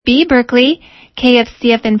B. Berkeley,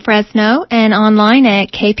 KFCF in Fresno, and online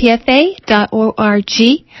at kpfa.org.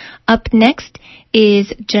 Up next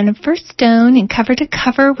is Jennifer Stone in Cover to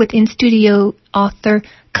Cover with in-studio author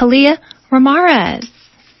Kalia Ramirez.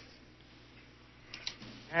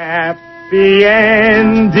 Happy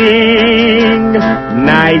ending,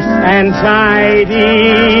 nice and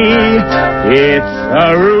tidy. It's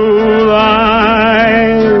a rule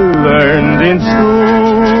I learned in school.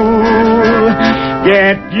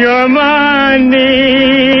 Get your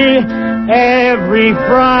money every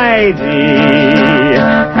Friday.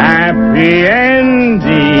 Happy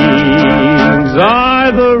endings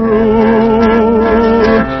are the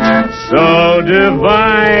rule. So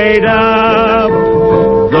divide up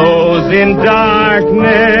those in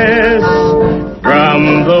darkness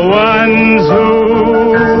from the ones who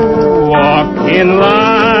walk in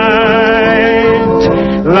light.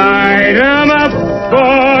 Light 'em up,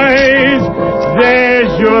 boys,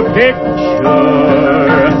 there's your picture.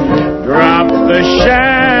 Drop the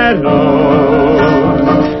shadows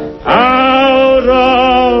out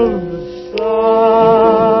of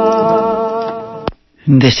sight.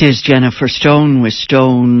 This is Jennifer Stone with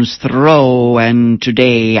Stone's Throw, and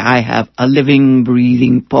today I have a living,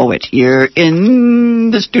 breathing poet here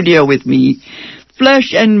in the studio with me,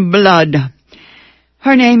 flesh and blood.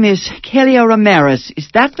 Her name is Kalia Ramirez. Is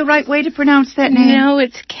that the right way to pronounce that name? No,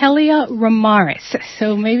 it's Kalia Ramirez.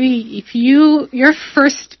 So maybe if your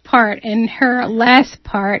first part and her last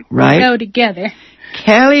part will go together.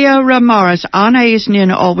 Kalia Ramirez. Anna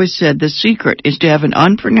Isnin always said the secret is to have an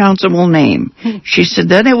unpronounceable name. She said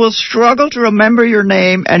then they will struggle to remember your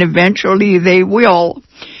name, and eventually they will.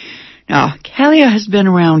 Now, Kalia has been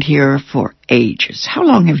around here for ages. How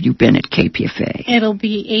long have you been at KPFA? It'll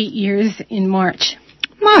be 8 years in March.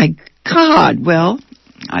 My God. Well,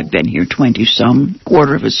 I've been here 20-some,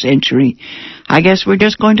 quarter of a century. I guess we're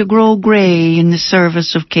just going to grow gray in the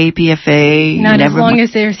service of KPFA. Not as long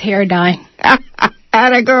as there's hair dye.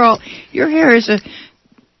 Atta girl. Your hair is a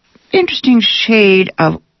interesting shade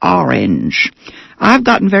of orange. I've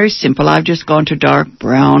gotten very simple. I've just gone to dark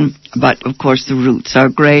brown, but of course the roots are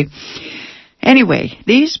gray. Anyway,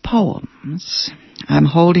 these poems I'm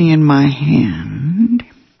holding in my hand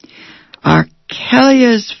are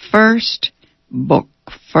Kalia's first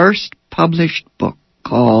published book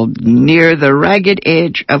called Near the Ragged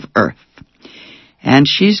Edge of Earth. And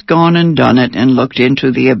she's gone and done it and looked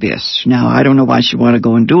into the abyss. Now, I don't know why she want to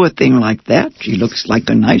go and do a thing like that. She looks like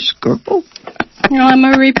a nice girl. No, I'm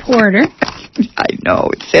a reporter. I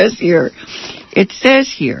know. It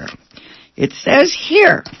says here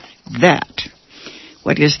that.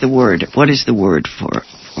 What is the word? What is the word for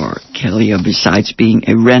Kalia besides being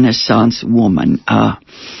a Renaissance woman?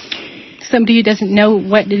 Somebody who doesn't know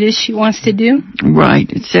what it is she wants to do? Right.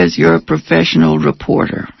 It says you're a professional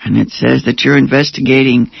reporter, and it says that you're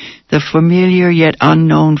investigating the familiar yet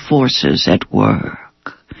unknown forces at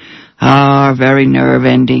work. Our very nerve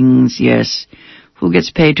endings, yes. Who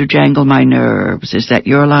gets paid to jangle my nerves? Is that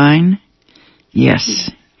your line? Yes.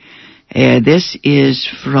 This is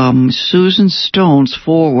from Susan Stone's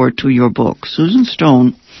foreword to your book. Susan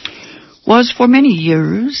Stone was for many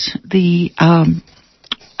years the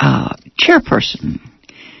chairperson,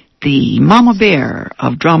 the Mama Bear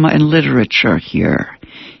of drama and literature here.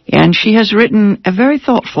 And she has written a very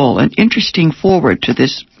thoughtful and interesting foreword to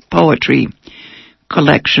this poetry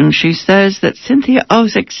collection. She says that Cynthia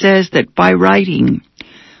Ozick says that by writing,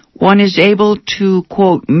 one is able to,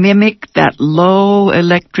 quote, mimic that low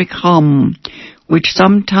electric hum which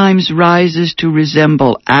sometimes rises to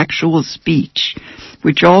resemble actual speech,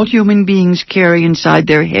 which all human beings carry inside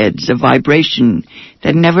their heads, a vibration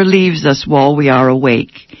that never leaves us while we are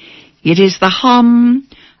awake. It is the hum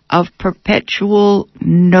of perpetual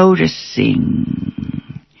noticing.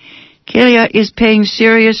 Kalia is paying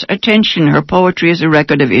serious attention. Her poetry is a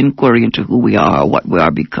record of inquiry into who we are, what we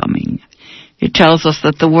are becoming. It tells us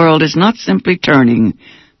that the world is not simply turning,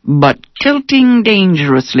 but tilting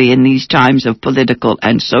dangerously in these times of political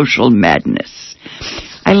and social madness.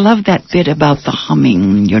 I love that bit about the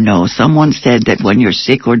humming, you know. Someone said that when you're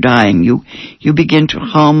sick or dying, you begin to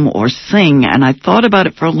hum or sing, and I thought about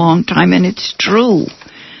it for a long time, and it's true.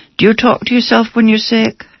 Do you talk to yourself when you're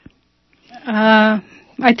sick?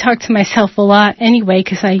 I talk to myself a lot anyway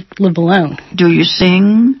because I live alone. Do you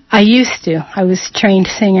sing? I used to. I was a trained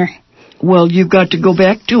singer. Well, you've got to go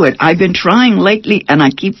back to it. I've been trying lately, and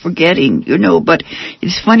I keep forgetting, you know, but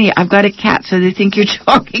it's funny. I've got a cat, so they think you're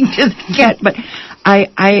talking to the cat, but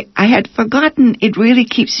I had forgotten. It really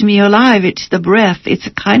keeps me alive. It's the breath. It's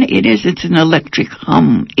an electric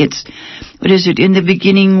hum. What is it? In the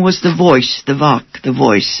beginning was the voice, the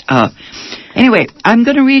voice. Anyway, I'm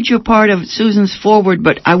going to read you a part of Susan's foreword,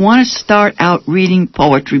 but I want to start out reading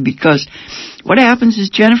poetry because what happens is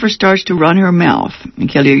Jennifer starts to run her mouth.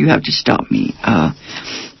 And Kelly, you have to stop me.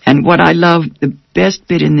 And what I love, the best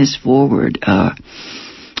bit in this foreword,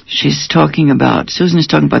 Susan is talking about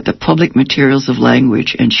the public materials of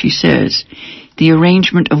language, and she says, the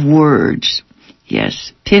arrangement of words.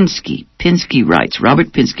 Yes, Robert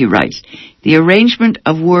Pinsky writes, the arrangement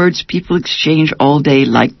of words people exchange all day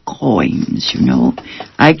like coins, you know.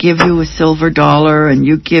 I give you a silver dollar and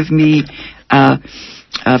you give me a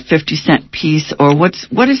 50-cent piece, or what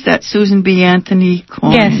is that, Susan B. Anthony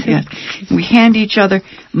coin? Yes. Yeah. We hand each other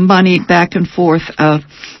money back and forth.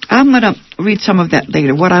 I'm going to read some of that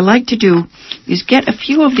later. What I like to do is get a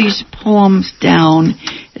few of these poems down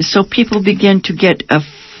so people begin to get a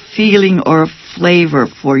feeling or a flavor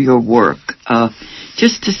for your work.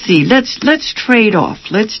 Just to see. Let's trade off.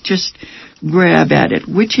 Let's just grab at it.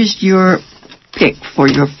 Which is your pick for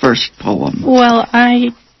your first poem? Well, I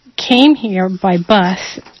came here by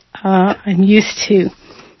bus. I'm used to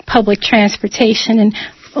public transportation, and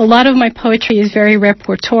a lot of my poetry is very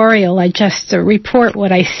reportorial. I just report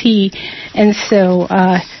what I see, and so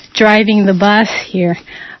driving the bus here.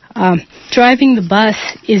 Driving the bus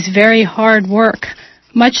is very hard work,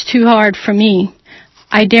 much too hard for me.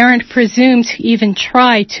 I daren't presume to even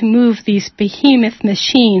try to move these behemoth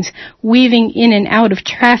machines, weaving in and out of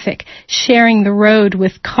traffic, sharing the road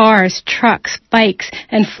with cars, trucks, bikes,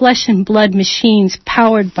 and flesh and blood machines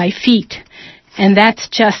powered by feet. And that's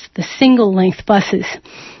just the single-length buses.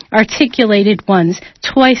 Articulated ones,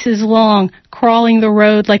 twice as long, crawling the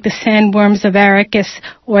road like the sandworms of Arrakis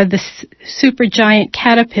or the supergiant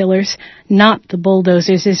caterpillars, not the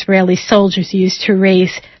bulldozers Israeli soldiers used to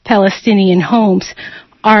raise Palestinian homes,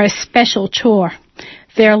 are a special chore.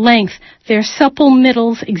 Their length, their supple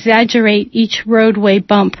middles exaggerate each roadway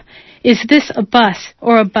bump. Is this a bus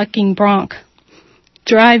or a bucking bronc?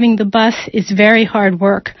 Driving the bus is very hard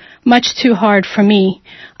work, much too hard for me.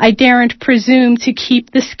 I daren't presume to keep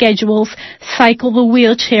the schedules, cycle the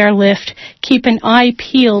wheelchair lift, keep an eye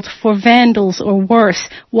peeled for vandals or worse,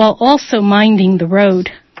 while also minding the road.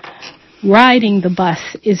 Riding the bus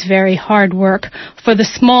is very hard work for the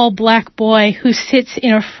small black boy who sits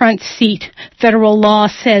in a front seat. Federal law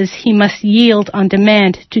says he must yield on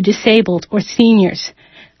demand to disabled or seniors.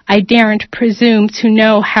 I daren't presume to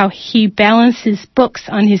know how he balances books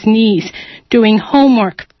on his knees, doing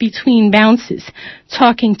homework between bounces,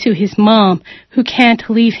 talking to his mom who can't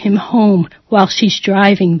leave him home while she's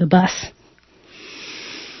driving the bus.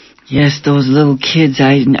 Yes, those little kids.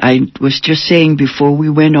 I was just saying before we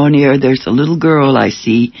went on air, there's a little girl I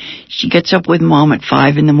see. She gets up with Mom at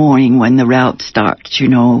 5 a.m. when the route starts, you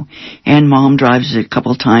know, and Mom drives a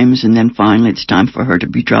couple times, and then finally it's time for her to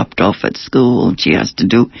be dropped off at school, and she has to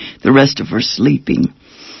do the rest of her sleeping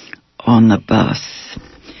on the bus.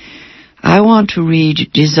 I want to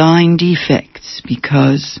read Design Defects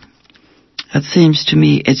because it seems to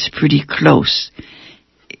me it's pretty close.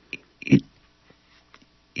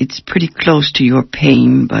 It's pretty close to your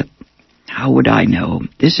pain, but how would I know?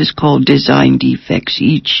 This is called Design Defects.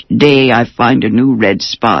 Each day I find a new red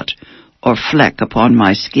spot or fleck upon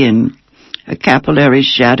my skin, a capillary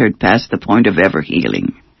shattered past the point of ever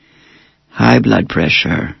healing. High blood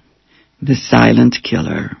pressure, the silent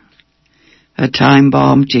killer. A time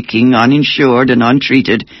bomb ticking, uninsured and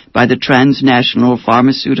untreated by the transnational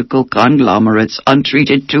pharmaceutical conglomerates,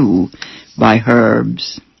 untreated too by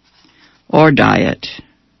herbs or diet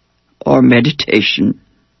or meditation.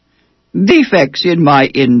 Defects in my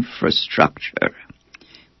infrastructure,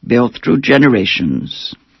 built through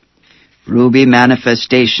generations. Ruby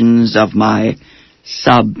manifestations of my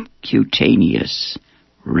subcutaneous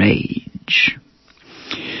rage.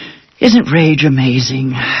 Isn't rage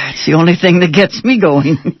amazing? It's the only thing that gets me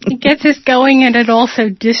going. It gets us going, and it also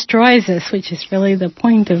destroys us, which is really the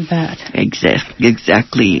point of that.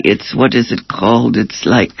 Exactly. It's, what is it called? It's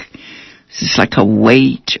like a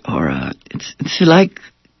weight, or it's like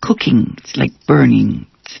cooking. It's like burning.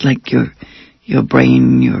 It's like your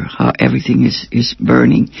brain, everything is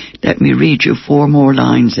burning. Let me read you 4 more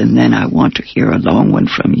lines, and then I want to hear a long one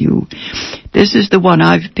from you. This is the one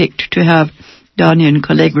I've picked to have done in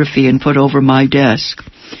calligraphy and put over my desk.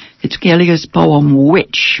 It's Kelly's poem,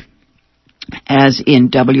 Witch, as in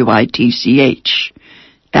W-I-T-C-H,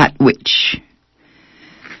 that witch.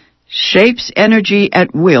 Shapes energy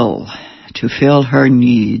at will to fill her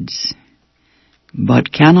needs,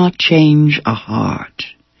 but cannot change a heart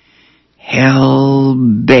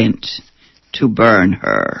hell-bent to burn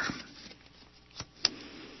her.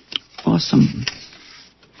 Awesome.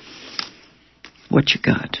 What you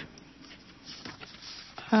got?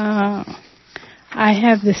 I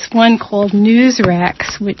have this one called News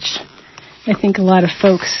Racks, which I think a lot of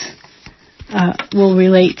folks will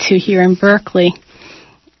relate to here in Berkeley.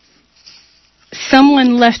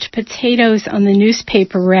 Someone left potatoes on the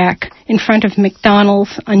newspaper rack in front of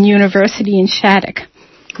McDonald's on University in Shattuck.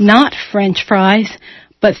 Not French fries,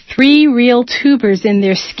 but 3 real tubers in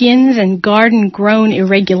their skins and garden-grown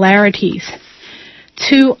irregularities.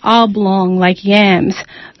 2 oblong like yams,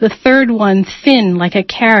 the third one thin like a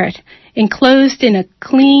carrot, enclosed in a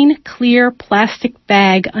clean, clear plastic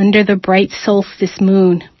bag under the bright solstice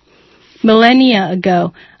moon. Millennia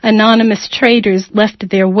ago, anonymous traders left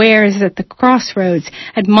their wares at the crossroads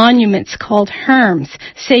at monuments called herms,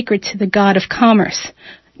 sacred to the god of commerce.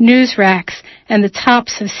 News racks and the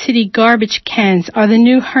tops of city garbage cans are the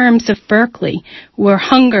new herms of Berkeley, where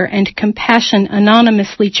hunger and compassion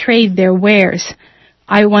anonymously trade their wares.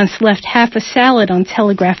 I once left half a salad on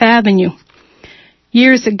Telegraph Avenue.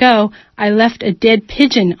 Years ago, I left a dead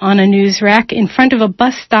pigeon on a news rack in front of a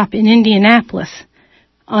bus stop in Indianapolis.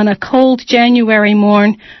 On a cold January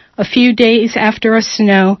morn, a few days after a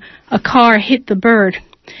snow, a car hit the bird.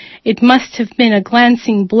 It must have been a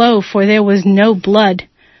glancing blow, for there was no blood.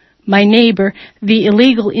 My neighbor, the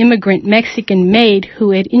illegal immigrant Mexican maid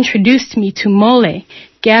who had introduced me to Mole,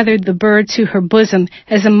 gathered the bird to her bosom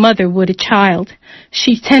as a mother would a child.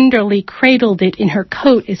 She tenderly cradled it in her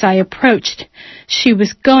coat as I approached. She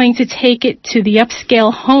was going to take it to the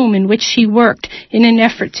upscale home in which she worked in an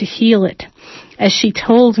effort to heal it. As she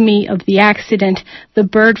told me of the accident, the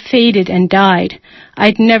bird faded and died.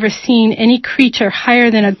 I'd never seen any creature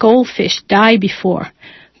higher than a goldfish die before.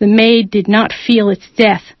 The maid did not feel its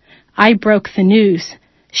death. I broke the news.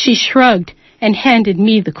 She shrugged and handed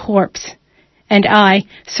me the corpse. And I,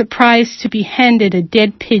 surprised to be handed a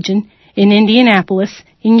dead pigeon in Indianapolis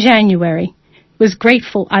in January, was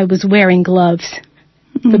grateful I was wearing gloves.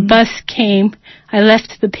 The bus came. I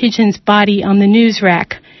left the pigeon's body on the news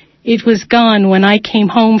rack. It was gone when I came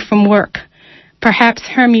home from work. Perhaps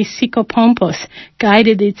Hermes Psychopompos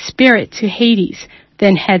guided its spirit to Hades,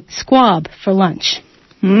 then had squab for lunch.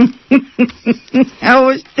 I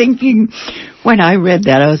was thinking, when I read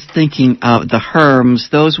that, I was thinking of the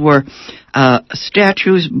Herms. Those were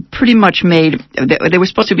statues pretty much made, they were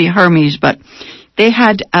supposed to be Hermes, but they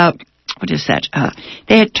had,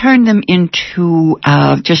 they had turned them into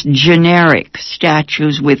just generic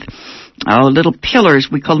statues with little pillars.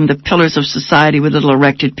 We call them the pillars of society with little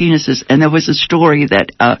erected penises. And there was a story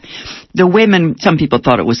that the women, some people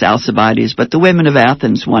thought it was Alcibiades, but the women of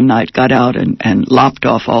Athens one night got out and lopped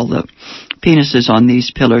off all the penises on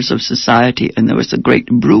these pillars of society, and there was a great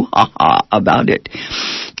brouhaha about it.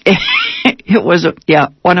 It was,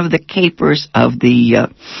 one of the capers of the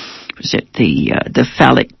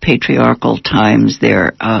phallic patriarchal times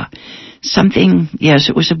there.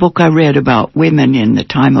 It was a book I read about women in the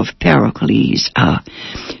time of Pericles.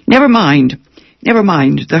 Never mind,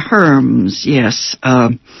 the Herms, yes.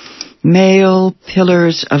 Male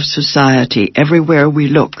pillars of society everywhere we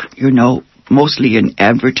look, mostly in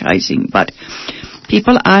advertising. But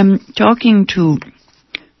people I'm talking to,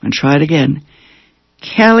 I'll try it again,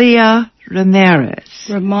 Kelia Ramirez.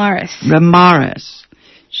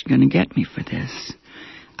 She's going to get me for this.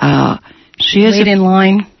 She is Wait in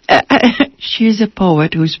line. She is a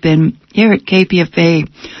poet who's been here at KPFA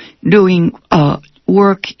doing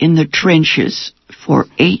work in the trenches for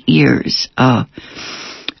 8 years.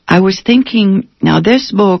 I was thinking, now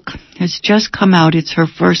this book has just come out. It's her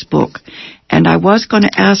first book. And I was going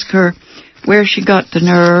to ask her where she got the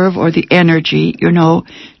nerve or the energy,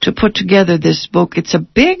 to put together this book. It's a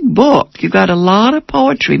big book. You got a lot of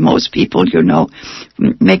poetry. Most people,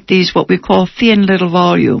 make these what we call thin little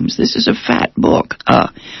volumes. This is a fat book.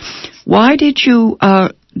 Why did you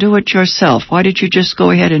do it yourself? Why did you just go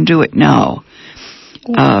ahead and do it now?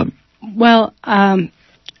 I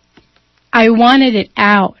wanted it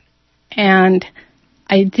out, and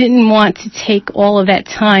I didn't want to take all of that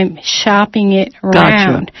time shopping it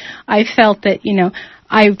around. Gotcha. I felt that,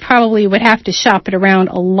 I probably would have to shop it around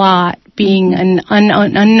a lot, being an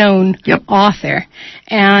unknown author.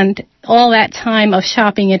 And all that time of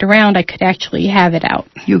shopping it around, I could actually have it out.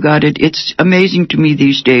 You got it. It's amazing to me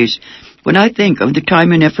these days. When I think of the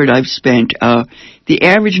time and effort I've spent, the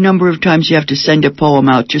average number of times you have to send a poem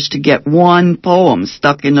out just to get one poem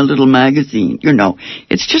stuck in a little magazine,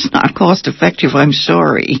 it's just not cost effective. I'm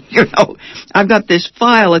sorry. I've got this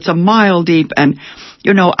file. It's a mile deep, and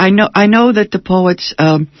I know that the poets,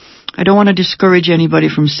 I don't want to discourage anybody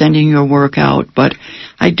from sending your work out, but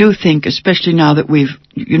I do think, especially now that we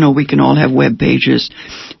can all have web pages,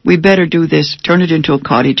 we better do this, turn it into a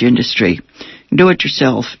cottage industry. Do it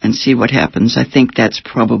yourself and see what happens. I think that's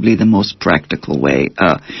probably the most practical way.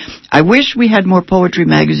 I wish we had more poetry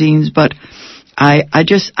magazines, but I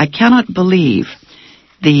cannot believe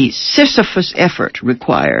the Sisyphus effort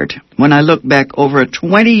required when I look back over a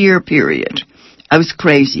 20-year period. I was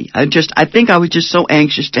crazy. I think I was just so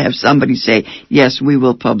anxious to have somebody say, yes, we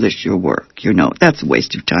will publish your work. That's a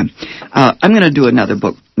waste of time. I'm going to do another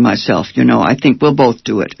book myself. I think we'll both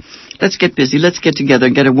do it. Let's get busy. Let's get together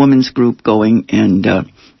and get a women's group going and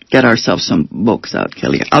get ourselves some books out,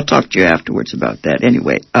 Kelly. I'll talk to you afterwards about that.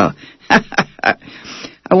 Anyway, I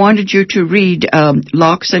wanted you to read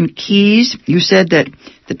Locks and Keys. You said that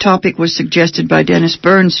the topic was suggested by Dennis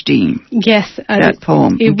Bernstein. Yes. That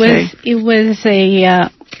poem. It was it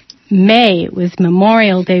was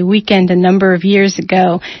Memorial Day weekend a number of years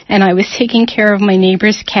ago, and I was taking care of my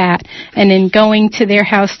neighbor's cat, and in going to their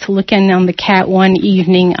house to look in on the cat one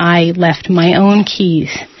evening, I left my own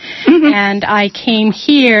keys. Mm-hmm. And I came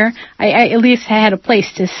here, I at least I had a place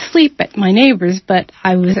to sleep at my neighbor's, but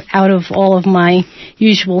I was out of all of my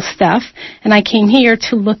usual stuff, and I came here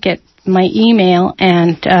to look at my email,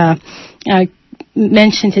 and I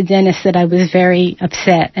mentioned to Dennis that I was very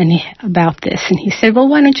upset about this, and he said, well,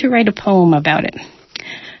 why don't you write a poem about it?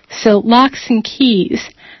 So, Locks and Keys.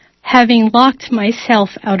 Having locked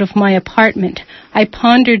myself out of my apartment, I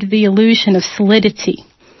pondered the illusion of solidity.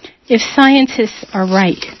 If scientists are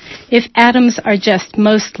right, if atoms are just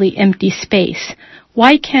mostly empty space,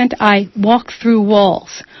 why can't I walk through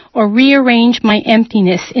walls or rearrange my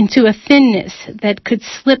emptiness into a thinness that could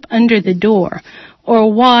slip under the door?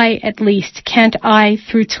 Or why, at least, can't I,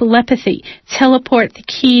 through telepathy, teleport the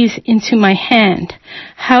keys into my hand?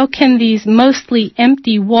 How can these mostly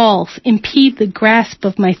empty walls impede the grasp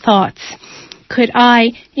of my thoughts? Could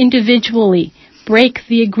I, individually, break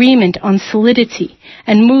the agreement on solidity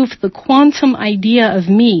and move the quantum idea of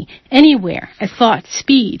me anywhere at thought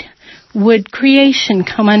speed? Would creation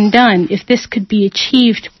come undone if this could be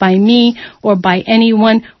achieved by me or by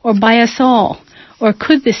anyone or by us all? Or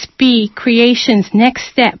could this be creation's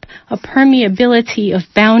next step, a permeability of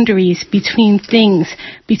boundaries between things,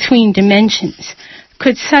 between dimensions?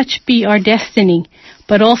 Could such be our destiny,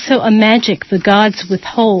 but also a magic the gods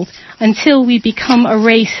withhold until we become a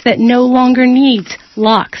race that no longer needs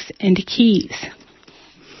locks and keys?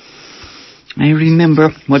 I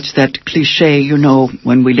remember, what's that cliche,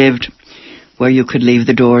 when we lived where you could leave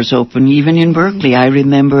the doors open, even in Berkeley. I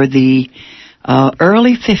remember the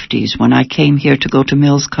early 50s when I came here to go to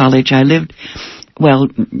Mills College. I lived,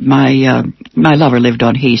 my lover lived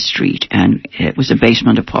on Hay Street, and it was a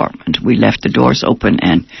basement apartment. We left the doors open,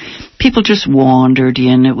 and people just wandered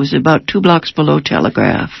in. It was about 2 blocks below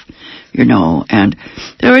Telegraph, and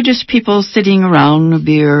there were just people sitting around, a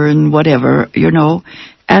beer and whatever,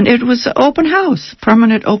 and it was open house,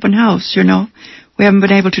 permanent open house, We haven't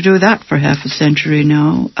been able to do that for half a century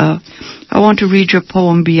now. I want to read your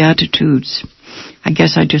poem, Beatitudes. I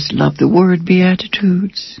guess I just love the word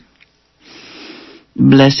Beatitudes.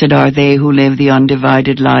 Blessed are they who live the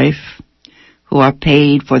undivided life, who are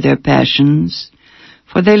paid for their passions,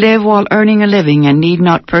 for they live while earning a living and need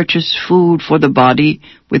not purchase food for the body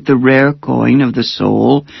with the rare coin of the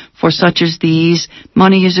soul. For such as these,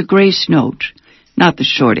 money is a grace note, not the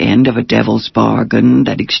short end of a devil's bargain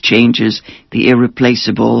that exchanges the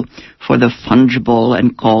irreplaceable for the fungible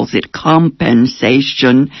and calls it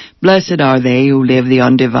compensation. Blessed are they who live the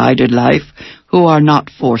undivided life, who are not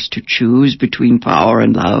forced to choose between power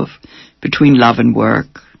and love, between love and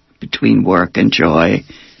work, between work and joy,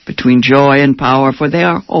 between joy and power, for they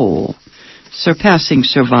are whole, surpassing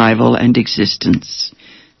survival and existence,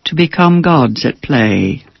 to become gods at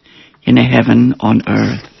play in a heaven on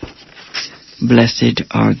earth. Blessed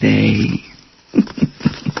are they.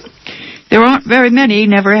 There aren't very many,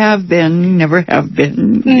 never have been. No,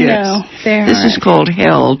 yes. There This aren't. is called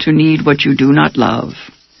hell, to need what you do not love,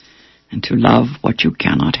 and to love what you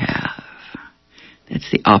cannot have.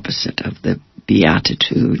 That's the opposite of the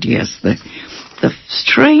beatitude, yes. The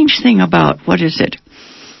strange thing about, what is it?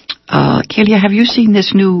 Kelia, have you seen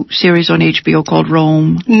this new series on HBO called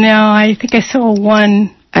Rome? No, I think I saw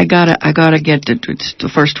one. I gotta get the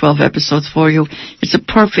first 12 episodes for you. It's a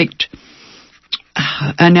perfect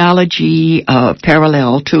analogy,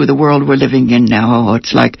 parallel to the world we're living in now.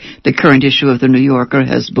 It's like the current issue of the New Yorker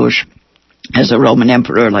has Bush as a Roman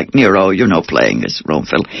emperor like Nero, playing as Rome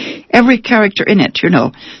fiddle. Every character in it,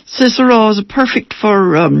 Cicero is perfect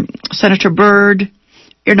for Senator Byrd.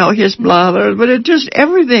 His blah, but it just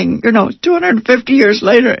everything, 250 years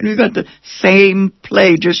later, and we've got the same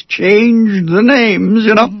play, just changed the names,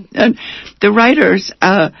 and the writers,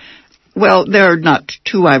 they're not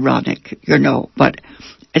too ironic, but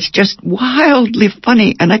It's just wildly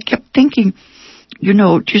funny. And I kept thinking, do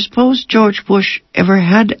you suppose George Bush ever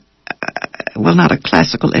had, not a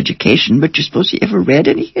classical education, but do you suppose he ever read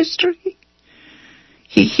any history?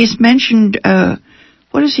 He's mentioned,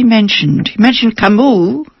 what has he mentioned? He mentioned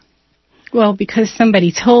Camus. Well, because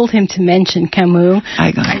somebody told him to mention Camus.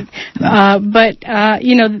 I got it. But,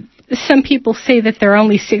 some people say that there are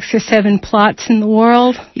only 6 or 7 plots in the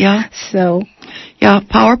world. Yeah. So. Yeah,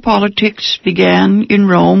 power politics began in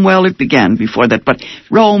Rome. Well, it began before that, but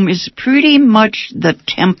Rome is pretty much the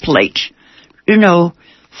template,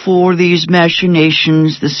 for these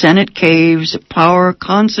machinations. The Senate caves, power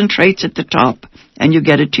concentrates at the top, and you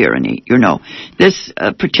get a tyranny, This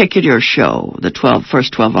particular show, the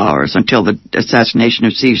first 12 hours until the assassination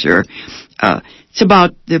of Caesar, it's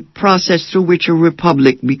about the process through which a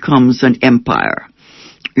republic becomes an empire,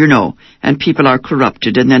 and people are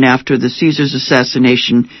corrupted. And then after the Caesar's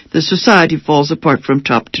assassination, the society falls apart from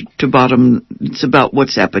top to bottom. It's about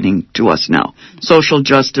what's happening to us now. Social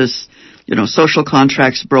justice, social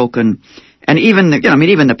contracts broken. And even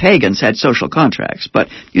the pagans had social contracts. But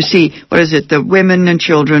you see, the women and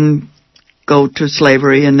children go to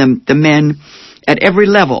slavery, and the men at every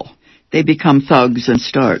level, they become thugs and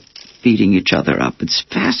start beating each other up. It's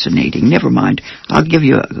fascinating. Never mind. I'll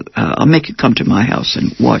make you come to my house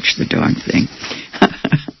and watch the darn thing.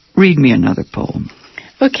 Read me another poem.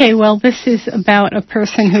 Okay, well, this is about a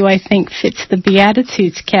person who I think fits the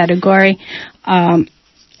Beatitudes category.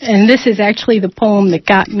 And this is actually the poem that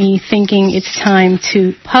got me thinking it's time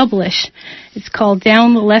to publish. It's called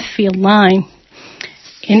Down the Left Field Line.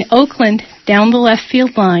 In Oakland, down the left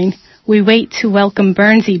field line, we wait to welcome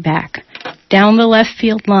Bernsey back. Down the left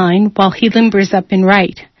field line while he limbers up in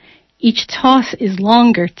right. Each toss is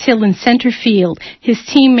longer till in center field his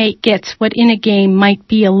teammate gets what in a game might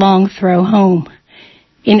be a long throw home.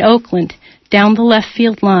 In Oakland, down the left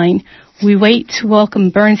field line, we wait to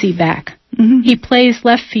welcome Bernsey back. Mm-hmm. He plays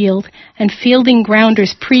left field, and fielding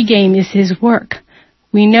grounders pregame is his work.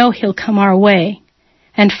 We know he'll come our way.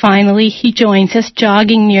 And finally, he joins us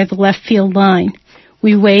jogging near the left field line.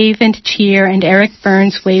 We wave and cheer, and Eric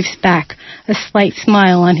Burns waves back, a slight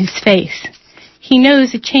smile on his face. He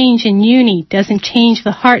knows a change in uni doesn't change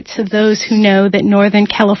the hearts of those who know that Northern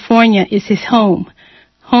California is his home.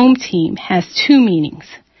 Home team has 2 meanings.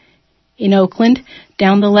 In Oakland,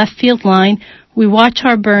 down the left field line, we watch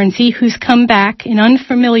our Bernsey, who's come back in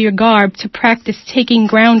unfamiliar garb to practice taking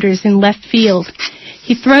grounders in left field.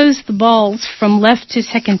 He throws the balls from left to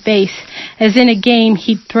second base, as in a game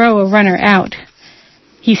he'd throw a runner out.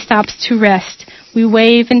 He stops to rest. We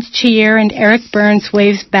wave and cheer, and Eric Burns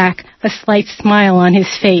waves back, a slight smile on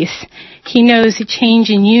his face. He knows a change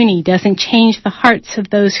in uni doesn't change the hearts of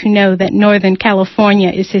those who know that Northern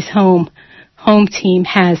California is his home. Home team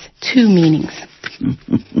has 2 meanings.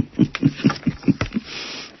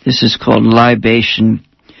 This is called Libation.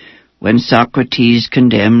 When Socrates,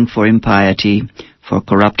 condemned for impiety, for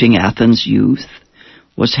corrupting Athens' youth,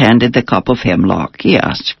 was handed the cup of hemlock, he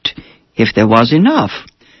asked if there was enough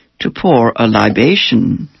to pour a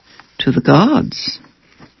libation to the gods.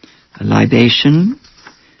 A libation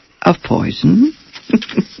of poison.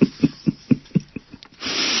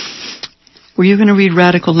 Were you going to read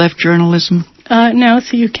Radical Left Journalism? No,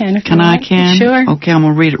 so you can. Can I? Sure. Okay, I'm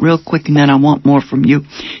going to read it real quick, and then I want more from you.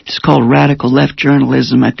 It's called Radical Left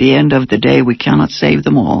Journalism. At the end of the day, we cannot save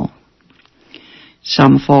them all.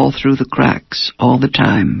 Some fall through the cracks all the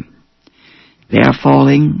time. They are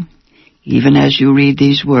falling, even as you read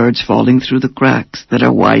these words, falling through the cracks that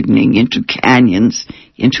are widening into canyons,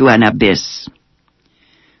 into an abyss.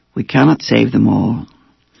 We cannot save them all.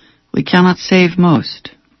 We cannot save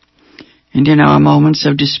most. And in our moments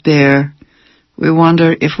of despair, we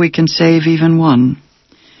wonder if we can save even one.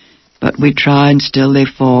 But we try, and still they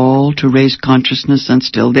fall, to raise consciousness, and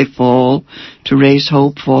still they fall, to raise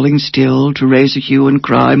hope, falling still, to raise a hue and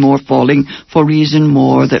cry, more falling, for reason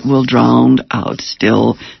more that will drown out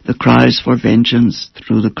still the cries for vengeance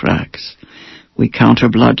through the cracks. We counter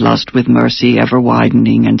bloodlust with mercy, ever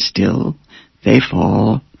widening, and still they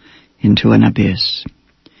fall into an abyss.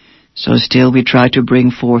 So still we try to bring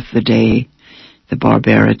forth the day the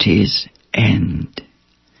barbarities end,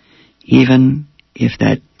 even if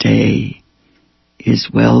that day is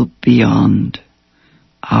well beyond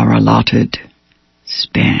our allotted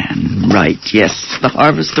span. Right, yes, the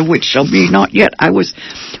harvest of which shall be not yet. I was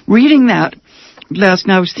reading that last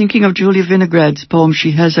night. I was thinking of Julia Vinograd's poem.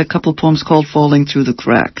 She has a couple poems called Falling Through the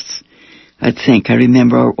Cracks, I think. I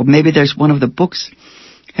remember, or maybe there's one of the books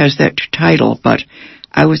has that title, but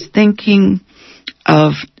I was thinking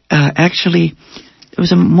of, actually, there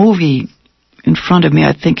was a movie in front of me.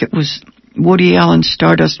 I think it was Woody Allen's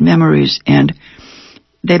Stardust Memories, and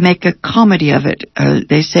they make a comedy of it.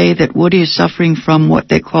 They say that Woody is suffering from what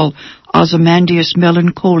they call Ozymandias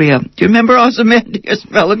melancholia. Do you remember Ozymandias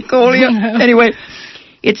melancholia? No. Anyway,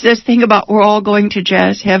 it's this thing about we're all going to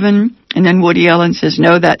jazz heaven, and then Woody Allen says,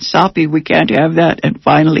 no, that's soppy, we can't have that. And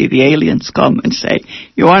finally the aliens come and say,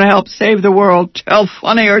 you want to help save the world, tell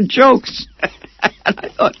funnier jokes. And I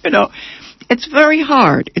thought, it's very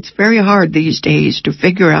hard. It's very hard these days to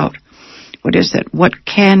figure out what is it, what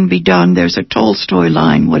can be done. There's a Tolstoy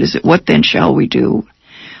line, what is it, what then shall we do?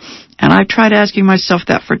 And I tried asking myself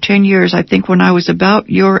that for 10 years. I think when I was about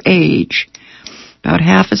your age, about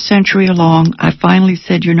half a century along, I finally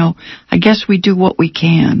said, I guess we do what we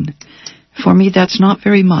can. For me, that's not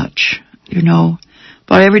very much,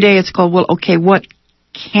 But every day it's called, well, okay, what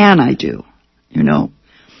can I do?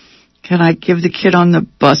 Can I give the kid on the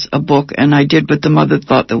bus a book? And I did, but the mother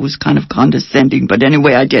thought that was kind of condescending. But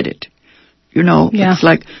anyway, I did it. Yeah. It's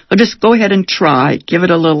like, I'll just go ahead and try, give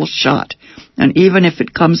it a little shot. And even if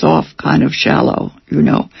it comes off kind of shallow,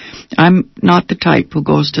 I'm not the type who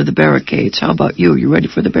goes to the barricades. How about you? You ready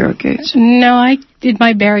for the barricades? No, I did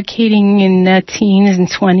my barricading in teens and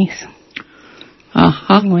 20s.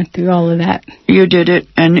 Uh-huh. I went through all of that. You did it,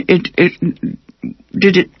 and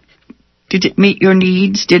did it meet your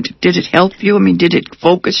needs? Did it help you? I mean, did it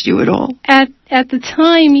focus you at all? At the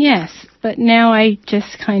time, yes. But now I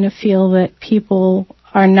just kind of feel that people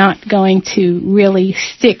are not going to really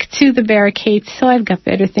stick to the barricades, so I've got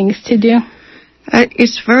better things to do.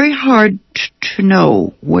 It's very hard to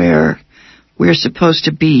know where we're supposed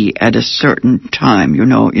to be at a certain time,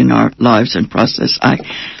 in our lives and process. I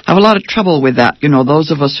have a lot of trouble with that.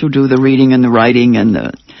 Those of us who do the reading and the writing and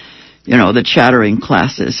the chattering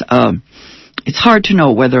classes, it's hard to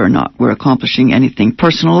know whether or not we're accomplishing anything.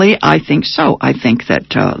 Personally, I think so. I think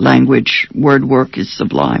that language, word work is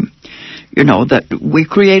sublime. That we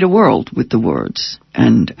create a world with the words.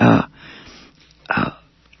 And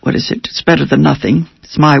what is it? It's better than nothing.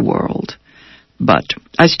 It's my world. But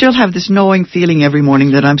I still have this knowing feeling every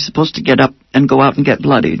morning that I'm supposed to get up and go out and get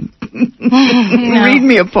bloodied. No. Read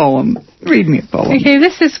me a poem. Okay,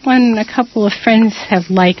 this is one a couple of friends have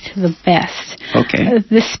liked the best. Okay.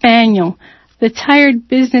 The Spaniel. The tired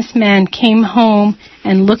businessman came home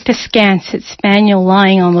and looked askance at Spaniel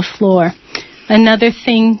lying on the floor. Another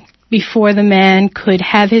thing before the man could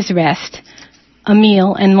have his rest, a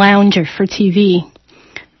meal and lounger for TV.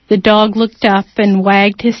 The dog looked up and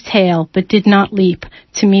wagged his tail, but did not leap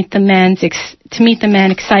to meet the man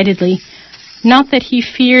excitedly. Not that he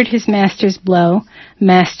feared his master's blow.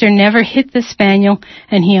 Master never hit the spaniel,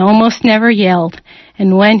 and he almost never yelled.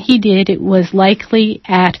 And when he did, it was likely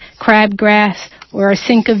at crabgrass or a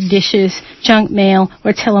sink of dishes, junk mail,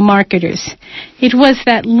 or telemarketers. It was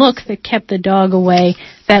that look that kept the dog away,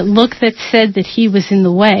 that look that said that he was in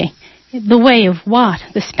the way. The way of what?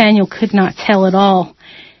 The spaniel could not tell at all.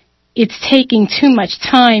 It's taking too much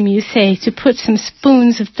time, you say, to put some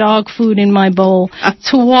spoons of dog food in my bowl,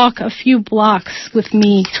 to walk a few blocks with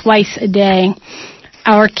me twice a day.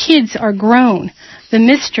 Our kids are grown. The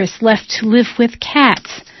mistress left to live with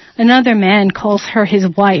cats. Another man calls her his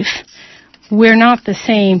wife. We're not the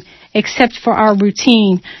same, except for our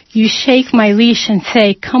routine. You shake my leash and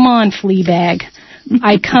say, come on, Fleabag.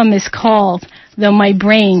 I come as called, though my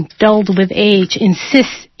brain, dulled with age,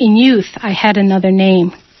 insists in youth I had another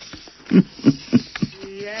name.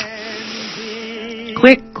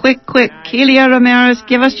 Quick. Kelia Ramirez,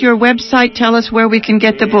 give us your website. Tell us where we can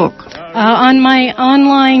get the book. On my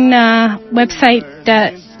online website,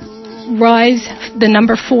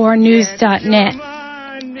 rise4news.net.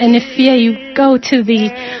 And if you go to the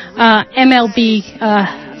MLB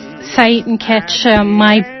site and catch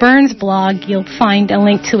my Burns blog, you'll find a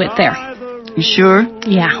link to it there. You sure?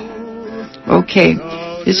 Yeah. Okay.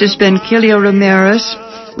 This has been Kelia Ramirez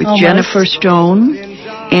with Jennifer Stone,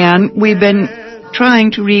 and we've been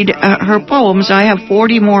trying to read her poems. I have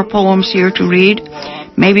 40 more poems here to read.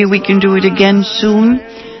 Maybe we can do it again soon.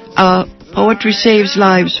 Poetry saves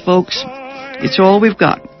lives, folks. It's all we've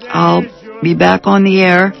got. I'll be back on the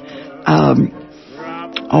air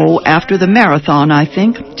after the marathon, I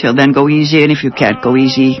think. Till then, go easy, and if you can't go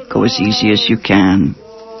easy, go as easy as you can.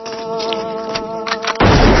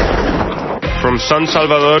 From San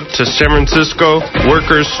Salvador to San Francisco,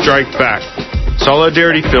 workers strike back.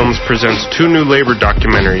 Solidarity Films presents 2 new labor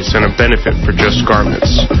documentaries and a benefit for Just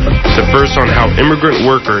Garments. The first on how immigrant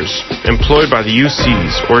workers employed by the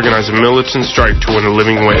UCs organize a militant strike to win a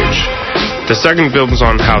living wage. The second builds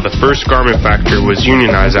on how the first garment factory was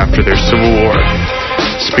unionized after their Civil War.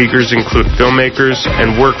 Speakers include filmmakers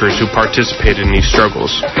and workers who participated in these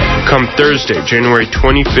struggles. Come Thursday, January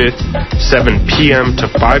 25th, 7 p.m. to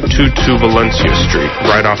 522 Valencia Street,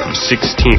 right off of 16th